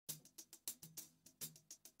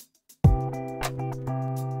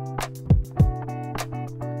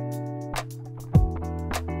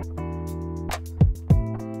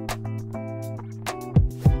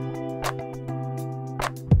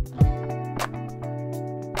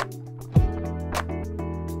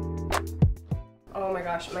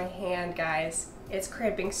gosh, my hand, guys. It's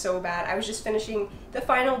cramping so bad. I was just finishing the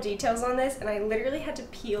final details on this and I literally had to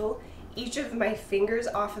peel each of my fingers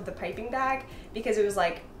off of the piping bag because it was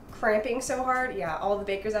like cramping so hard. Yeah, all the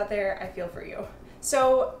bakers out there, I feel for you.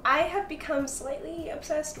 So I have become slightly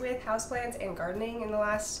obsessed with houseplants and gardening in the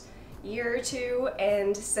last year or two,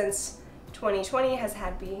 and since 2020 has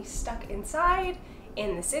had me stuck inside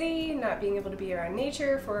in the city, not being able to be around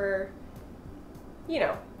nature for, you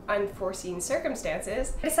know, unforeseen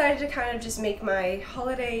circumstances, I decided to kind of just make my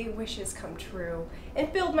holiday wishes come true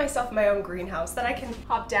and build myself my own greenhouse that I can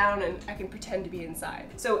hop down and I can pretend to be inside.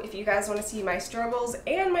 So if you guys want to see my struggles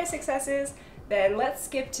and my successes, then let's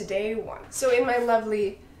skip to day one. So in my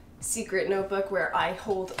lovely secret notebook where I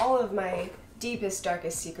hold all of my deepest,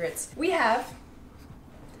 darkest secrets, we have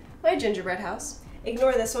my gingerbread house.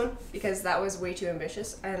 Ignore this one because that was way too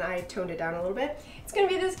ambitious and I toned it down a little bit. It's gonna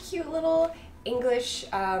be this cute little English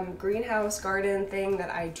greenhouse garden thing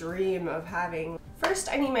that I dream of having. First,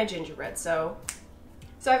 I need my gingerbread. So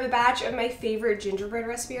I have a batch of my favorite gingerbread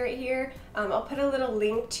recipe right here. I'll put a little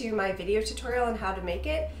link to my video tutorial on how to make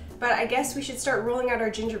it, but I guess we should start rolling out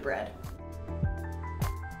our gingerbread.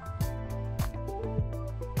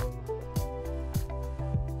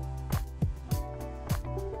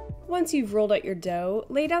 Once you've rolled out your dough,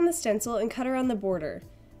 lay down the stencil and cut around the border.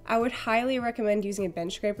 I would highly recommend using a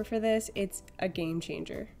bench scraper for this. It's a game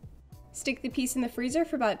changer. Stick the piece in the freezer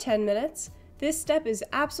for about 10 minutes. This step is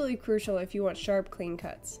absolutely crucial if you want sharp, clean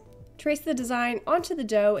cuts. Trace the design onto the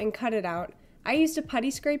dough and cut it out. I used a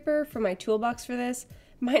putty scraper from my toolbox for this.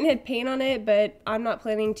 Mine had paint on it, but I'm not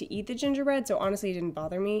planning to eat the gingerbread, so honestly it didn't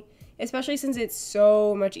bother me, especially since it's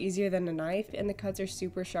so much easier than a knife and the cuts are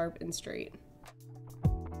super sharp and straight.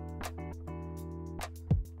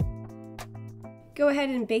 Go ahead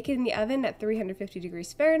and bake it in the oven at 350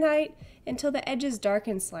 degrees Fahrenheit until the edges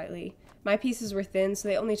darken slightly. My pieces were thin, so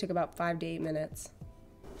they only took about 5 to 8 minutes.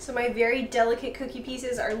 So my very delicate cookie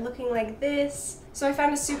pieces are looking like this. So I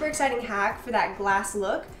found a super exciting hack for that glass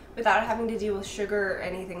look without having to deal with sugar or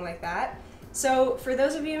anything like that. So for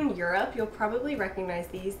those of you in Europe, you'll probably recognize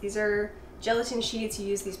these. These are gelatin sheets. You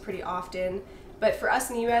use these pretty often. But for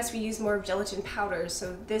us in the US, we use more of gelatin powders,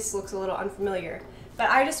 so this looks a little unfamiliar. But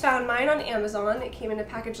I just found mine on Amazon. It came in a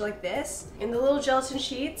package like this, and the little gelatin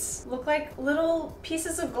sheets look like little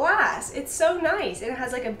pieces of glass. It's so nice, and it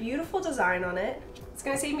has like a beautiful design on it. It's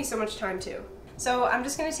gonna save me so much time too. So I'm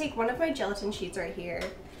just gonna take one of my gelatin sheets right here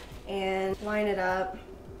and line it up,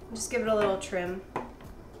 and just give it a little trim.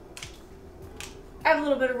 I have a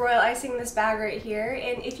little bit of royal icing in this bag right here,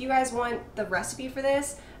 and if you guys want the recipe for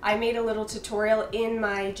this, I made a little tutorial in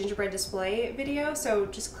my gingerbread display video, so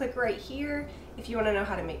just click right here if you want to know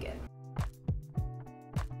how to make it.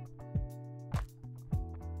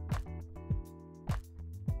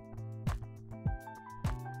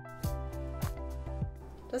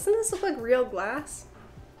 Doesn't this look like real glass?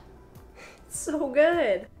 It's so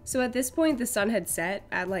good! So at this point the sun had set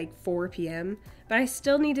at like 4 p.m, but I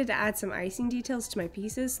still needed to add some icing details to my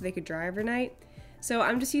pieces so they could dry overnight. So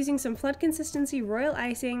I'm just using some flood consistency royal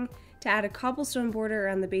icing to add a cobblestone border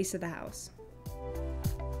around the base of the house.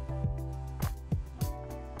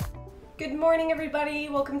 Good morning everybody,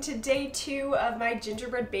 welcome to day 2 of my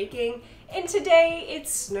gingerbread baking, and today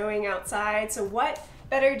it's snowing outside, so what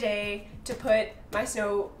better day to put my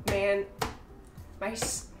snowman,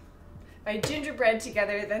 my gingerbread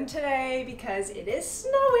together than today because it is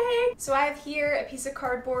snowing. So I have here a piece of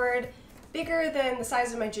cardboard bigger than the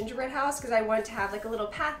size of my gingerbread house because I want to have like a little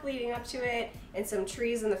path leading up to it and some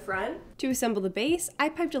trees in the front. To assemble the base, I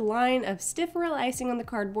piped a line of stiff royal icing on the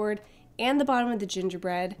cardboard and the bottom of the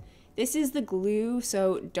gingerbread. This is the glue,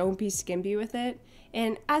 so don't be skimpy with it.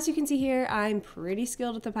 And as you can see here, I'm pretty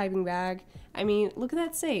skilled at the piping bag. I mean, look at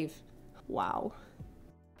that save. Wow.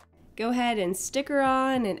 Go ahead and stick her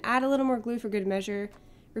on and add a little more glue for good measure.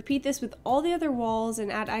 Repeat this with all the other walls and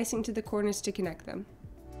add icing to the corners to connect them.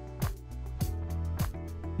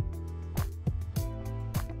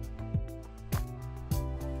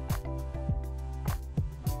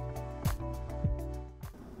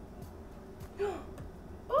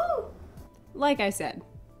 Like I said,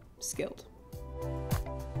 skilled.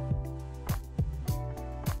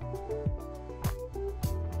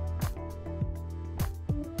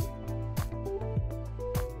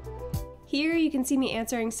 Here you can see me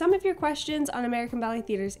answering some of your questions on American Ballet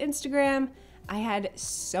Theater's Instagram. I had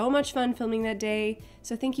so much fun filming that day,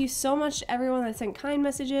 so thank you so much to everyone that sent kind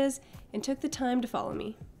messages and took the time to follow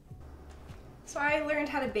me. So I learned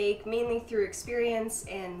how to bake mainly through experience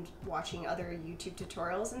and watching other YouTube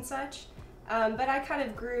tutorials and such. But I kind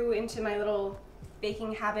of grew into my little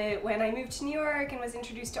baking habit when I moved to New York and was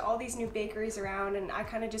introduced to all these new bakeries around, and I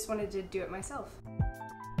kind of just wanted to do it myself.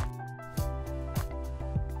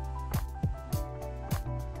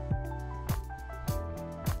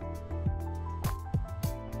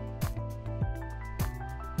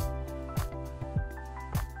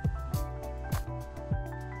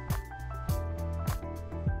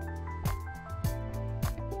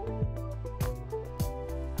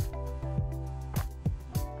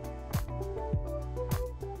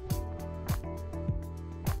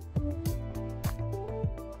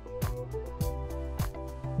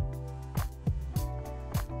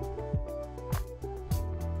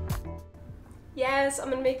 Yes, I'm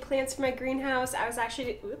gonna make plants for my greenhouse. I was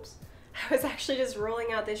actually just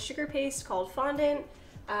rolling out this sugar paste called Fondant.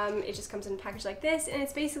 It just comes in a package like this, and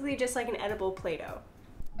it's basically just like an edible Play-Doh.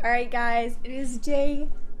 All right, guys, it is day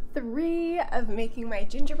 3 of making my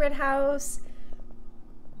gingerbread house.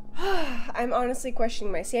 I'm honestly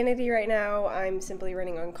questioning my sanity right now. I'm simply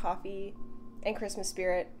running on coffee and Christmas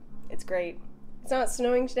spirit. It's great. It's not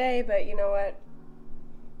snowing today, but you know what?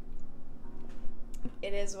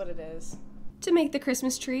 It is what it is. To make the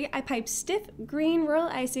Christmas tree, I piped stiff green royal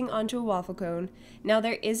icing onto a waffle cone. Now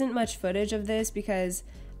there isn't much footage of this because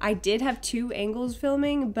I did have 2 angles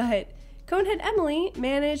filming, but Conehead Emily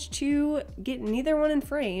managed to get neither one in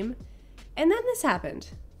frame, and then this happened.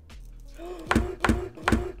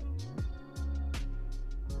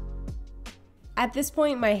 At this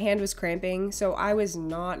point, my hand was cramping, so I was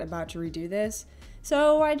not about to redo this,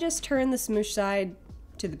 so I just turned the smoosh side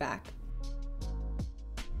to the back.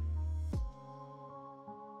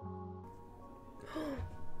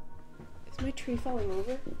 Is my tree falling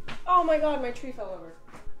over? Oh my god, my tree fell over.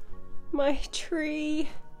 My tree.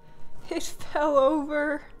 It fell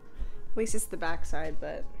over. At least it's the back side,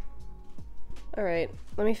 but... Alright,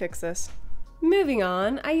 let me fix this. Moving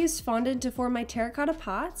on, I used fondant to form my terracotta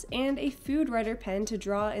pots and a food writer pen to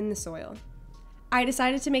draw in the soil. I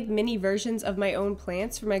decided to make mini versions of my own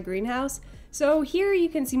plants for my greenhouse, so here you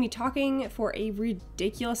can see me talking for a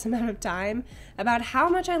ridiculous amount of time about how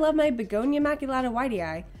much I love my Begonia maculata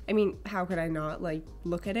whitei. I mean, how could I not? Like,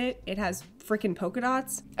 look at it. It has freaking polka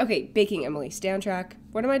dots. Okay, baking Emily, stay on track.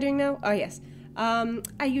 What am I doing now? Oh yes.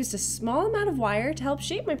 I used a small amount of wire to help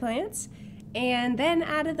shape my plants, and then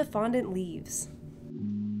added the fondant leaves.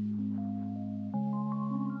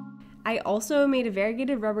 I also made a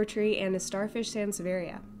variegated rubber tree and a starfish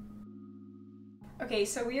sansevieria. Okay,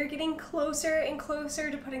 so we are getting closer and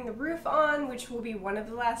closer to putting the roof on, which will be one of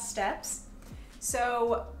the last steps.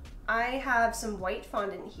 So I have some white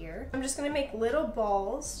fondant here. I'm just gonna make little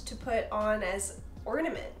balls to put on as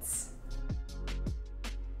ornaments.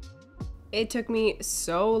 It took me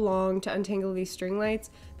so long to untangle these string lights,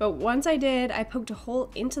 but once I did, I poked a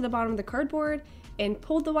hole into the bottom of the cardboard and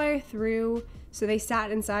pulled the wire through so they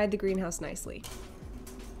sat inside the greenhouse nicely.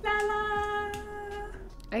 La la!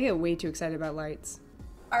 I get way too excited about lights.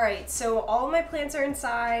 Alright, so all my plants are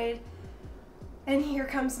inside, and here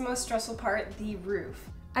comes the most stressful part, the roof.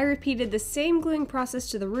 I repeated the same gluing process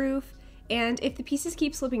to the roof, and if the pieces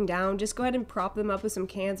keep slipping down, just go ahead and prop them up with some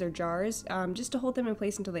cans or jars, just to hold them in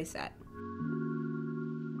place until they set.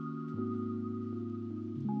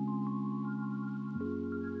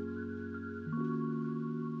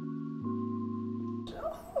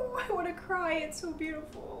 Oh, I want to cry, it's so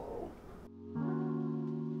beautiful.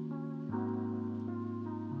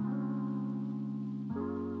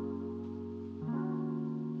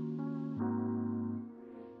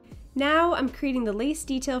 Now I'm creating the lace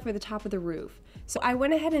detail for the top of the roof. So I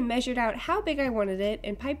went ahead and measured out how big I wanted it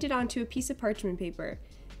and piped it onto a piece of parchment paper.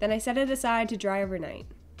 Then I set it aside to dry overnight.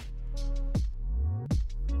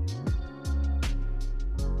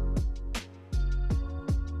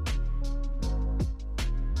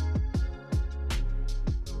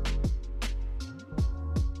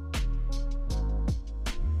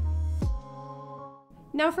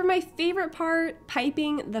 Now for my favorite part,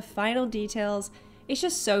 piping the final details. It's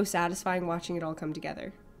just so satisfying watching it all come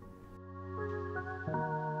together.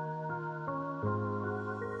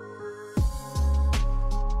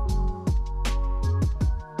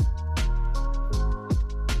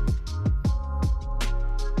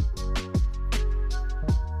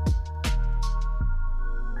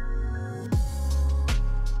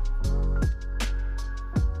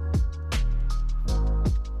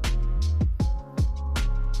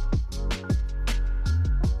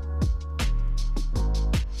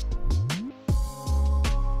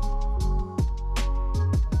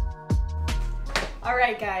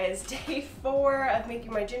 Alright guys, day 4 of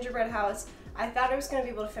making my gingerbread house. I thought I was going to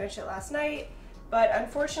be able to finish it last night, but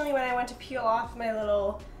unfortunately when I went to peel off my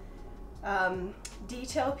little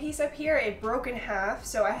detail piece up here. It broke in half,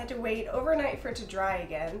 so I had to wait overnight for it to dry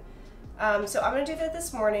again. So I'm gonna do that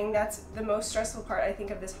this morning. That's the most stressful part, I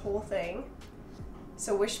think, of this whole thing.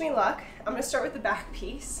 So wish me luck. I'm gonna start with the back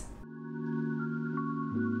piece.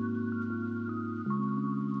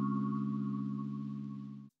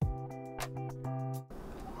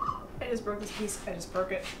 I just broke this piece. I just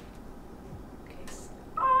broke it. Okay.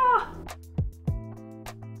 Ah!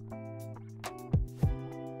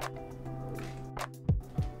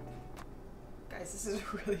 Guys, this is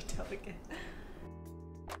really delicate.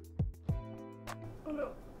 Oh no.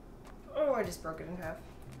 Oh, I just broke it in half.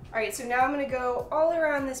 Alright, so now I'm going to go all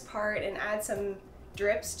around this part and add some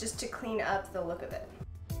drips just to clean up the look of it.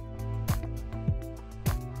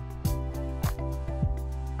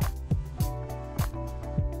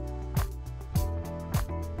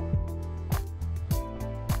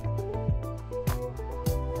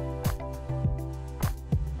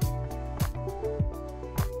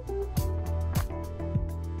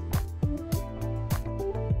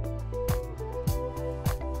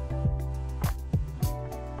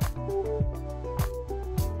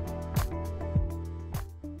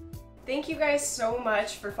 Thank you guys so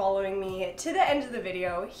much for following me to the end of the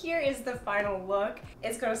video. Here is the final look.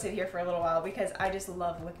 It's gonna sit here for a little while because I just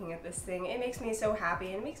love looking at this thing. It makes me so happy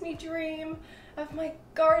and it makes me dream of my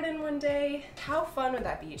garden one day. How fun would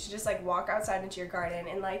that be to just like walk outside into your garden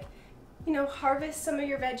and like, you know, harvest some of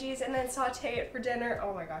your veggies and then saute it for dinner?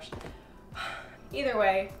 Oh my gosh. Either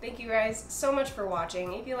way, thank you guys so much for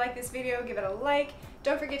watching. If you like this video, give it a like.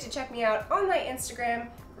 Don't forget to check me out on my Instagram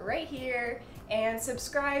right here and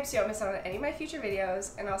subscribe so you don't miss out on any of my future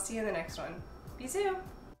videos, and I'll see you in the next one. Bisous!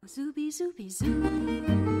 Zooby zooby zoo,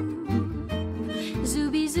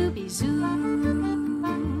 zooby zooby zoo,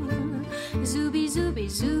 zooby zooby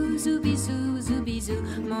zoo, zooby zoo, zooby zoo.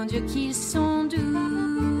 Mon Dieu qu'ils sont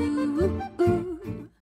doux.